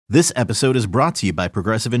This episode is brought to you by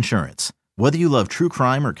Progressive Insurance. Whether you love true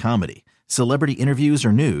crime or comedy, celebrity interviews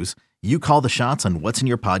or news, you call the shots on what's in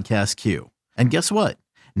your podcast queue. And guess what?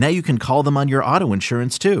 Now you can call them on your auto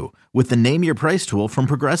insurance too with the Name Your Price tool from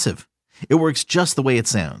Progressive. It works just the way it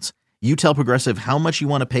sounds. You tell Progressive how much you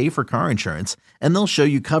want to pay for car insurance, and they'll show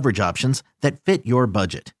you coverage options that fit your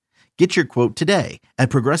budget. Get your quote today at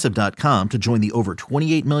Progressive.com to join the over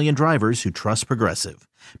 28 million drivers who trust Progressive.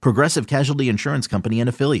 Progressive Casualty Insurance Company and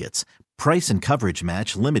Affiliates. Price and coverage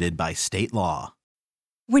match limited by state law.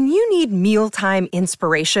 When you need mealtime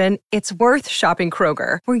inspiration, it's worth shopping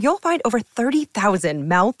Kroger, where you'll find over 30,000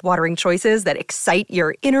 mouth-watering choices that excite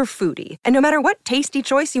your inner foodie. And no matter what tasty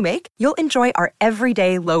choice you make, you'll enjoy our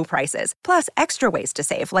everyday low prices, plus extra ways to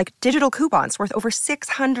save, like digital coupons worth over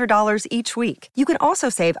 $600 each week. You can also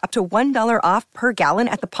save up to $1 off per gallon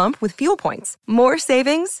at the pump with fuel points. More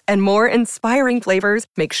savings and more inspiring flavors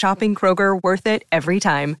make shopping Kroger worth it every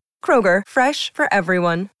time. Kroger, fresh for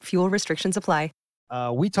everyone. Fuel restrictions apply.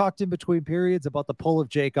 We talked in between periods about the pull of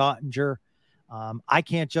Jake Oettinger. I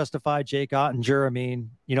can't justify Jake Oettinger. I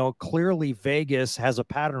mean, clearly Vegas has a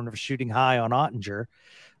pattern of shooting high on Oettinger.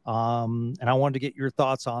 And I wanted to get your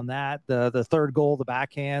thoughts on that. The third goal, the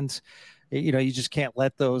backhand, you just can't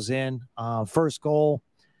let those in. First goal,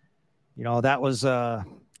 that was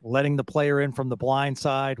letting the player in from the blind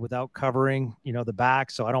side without covering, the back.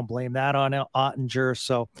 So I don't blame that on Oettinger.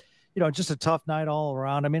 So, just a tough night all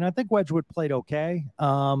around. I mean, I think Wedgwood played okay.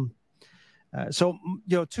 So,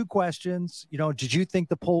 two questions. Did you think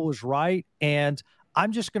the poll was right? And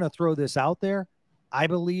I'm just going to throw this out there. I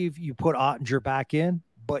believe you put Oettinger back in,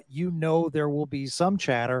 but there will be some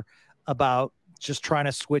chatter about just trying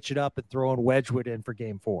to switch it up and throwing Wedgwood in for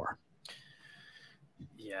game 4.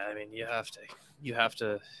 Yeah, I mean, you have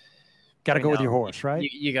to. Got to go with your horse, right?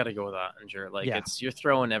 You got to go with Oettinger. You're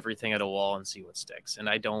throwing everything at a wall and see what sticks. And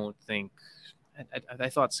I don't think I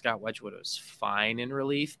thought Scott Wedgwood was fine in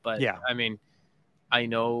relief, but yeah, I mean, I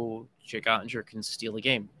know Jake Oettinger can steal a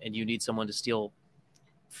game, and you need someone to steal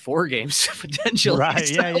 4 games potentially.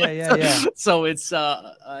 Right? Yeah. So it's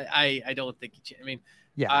I don't think. I mean,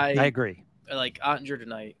 yeah, I agree. Like Oettinger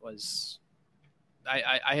tonight was.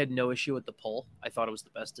 I had no issue with the pull. I thought it was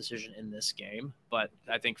the best decision in this game. But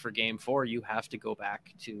I think for game 4, you have to go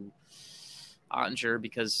back to Oettinger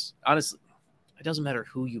because, honestly, it doesn't matter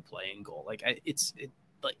who you play in goal. Like,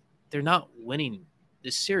 they're not winning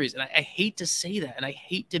this series. And I hate to say that. And I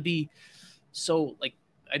hate to be so, like,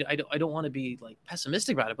 I don't want to be, like,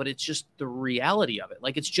 pessimistic about it. But it's just the reality of it.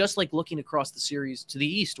 Like, it's just like looking across the series to the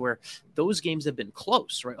East where those games have been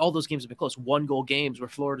close, right? All those games have been close. 1-goal games where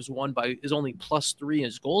Florida's won by is only +3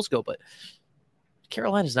 as goals go. But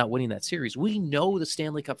Carolina's not winning that series. We know the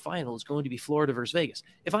Stanley Cup final is going to be Florida versus Vegas.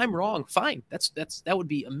 If I'm wrong, fine. That would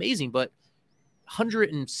be amazing. But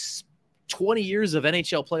 120 years of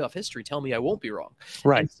NHL playoff history tell me I won't be wrong.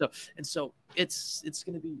 Right. And so it's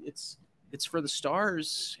going to be it's for the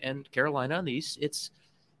Stars and Carolina on the East. It's,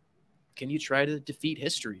 can you try to defeat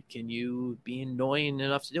history? Can you be annoying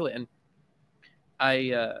enough to do it? And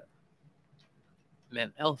if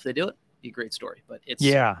they do it, be a great story. But it's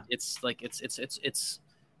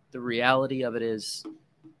the reality of it is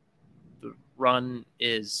the run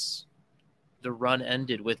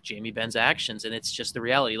ended with Jamie Benn's actions, and it's just the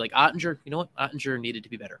reality. Like Oettinger, you know what? Oettinger needed to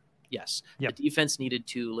be better. Yes. Yep. The defense needed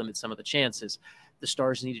to limit some of the chances. The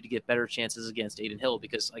Stars needed to get better chances against Adin Hill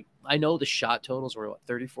because, like, I know the shot totals were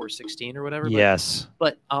 34-16 or whatever. Yes.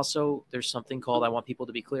 But also there's something called, I want people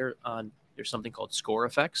to be clear on, there's something called score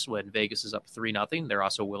effects. When Vegas is up 3-0, they're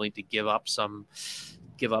also willing to give up some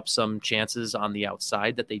chances on the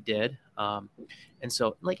outside that they did. And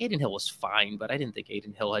so, like, Adin Hill was fine, but I didn't think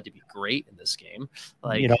Adin Hill had to be great in this game.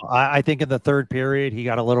 Like, I think in the third period he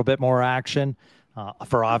got a little bit more action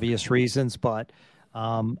for obvious reasons, but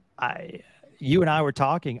you and I were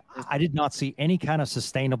talking. I did not see any kind of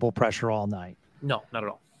sustainable pressure all night. No, not at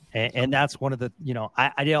all. And that's one of the,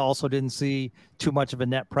 I also didn't see too much of a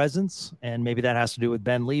net presence, and maybe that has to do with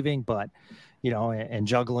Ben leaving, but, and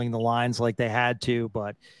juggling the lines like they had to,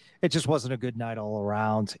 but it just wasn't a good night all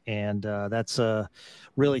around. And that's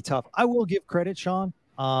really tough. I will give credit, Sean.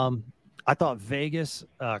 I thought Vegas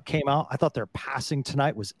came out. I thought their passing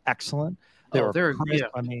tonight was excellent. They were crisp. Yeah.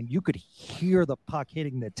 I mean, you could hear the puck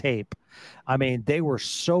hitting the tape. I mean, they were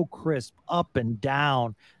so crisp up and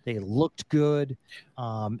down. They looked good.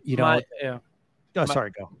 Sorry, go.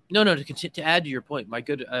 No. To add to your point, my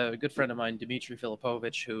good friend of mine, Dmitry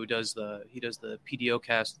Filipovich, who does the PDO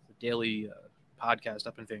cast, the daily podcast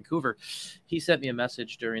up in Vancouver, he sent me a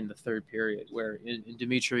message during the third period where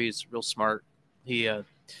Dmitry is real smart.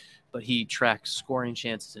 But he tracks scoring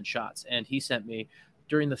chances and shots, and he sent me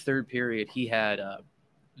during the third period, he had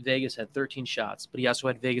Vegas had 13 shots, but he also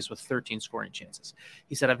had Vegas with 13 scoring chances.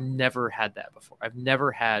 He said, I've never had that before. I've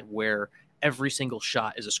never had where every single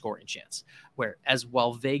shot is a scoring chance. Whereas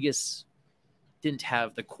while Vegas didn't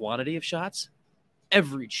have the quantity of shots,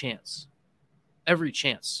 every shot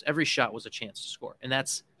was a chance to score. And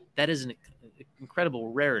that is an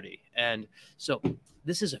incredible rarity. And so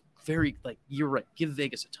this is a very, you're right, give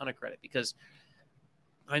Vegas a ton of credit, because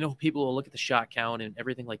I know people will look at the shot count and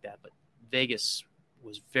everything like that, but Vegas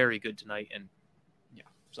was very good tonight. And yeah,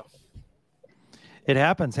 so it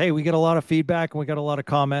happens. Hey, we get a lot of feedback and we got a lot of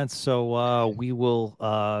comments, so we will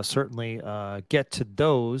certainly get to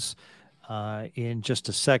those in just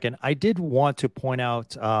a second. I did want to point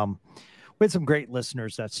out we had some great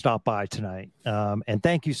listeners that stopped by tonight, and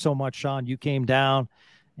thank you so much, Sean. You came down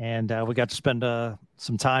and we got to spend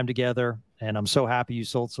some time together, and I'm so happy you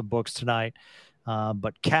sold some books tonight.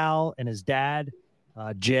 But Cal and his dad,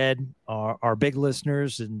 Jed, are big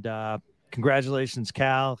listeners, and congratulations,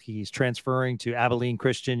 Cal. He's transferring to Abilene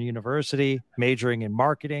Christian University, majoring in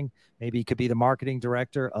marketing. Maybe he could be the marketing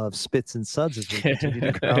director of Spits and Suds as we continue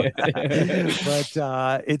to grow.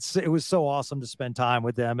 But it was so awesome to spend time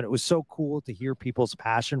with them, and it was so cool to hear people's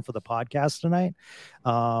passion for the podcast tonight.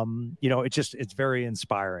 It's very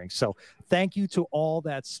inspiring. So thank you to all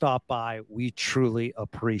that stopped by. We truly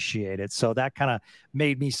appreciate it. So that kind of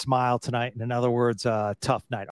made me smile tonight. In other words, tough night.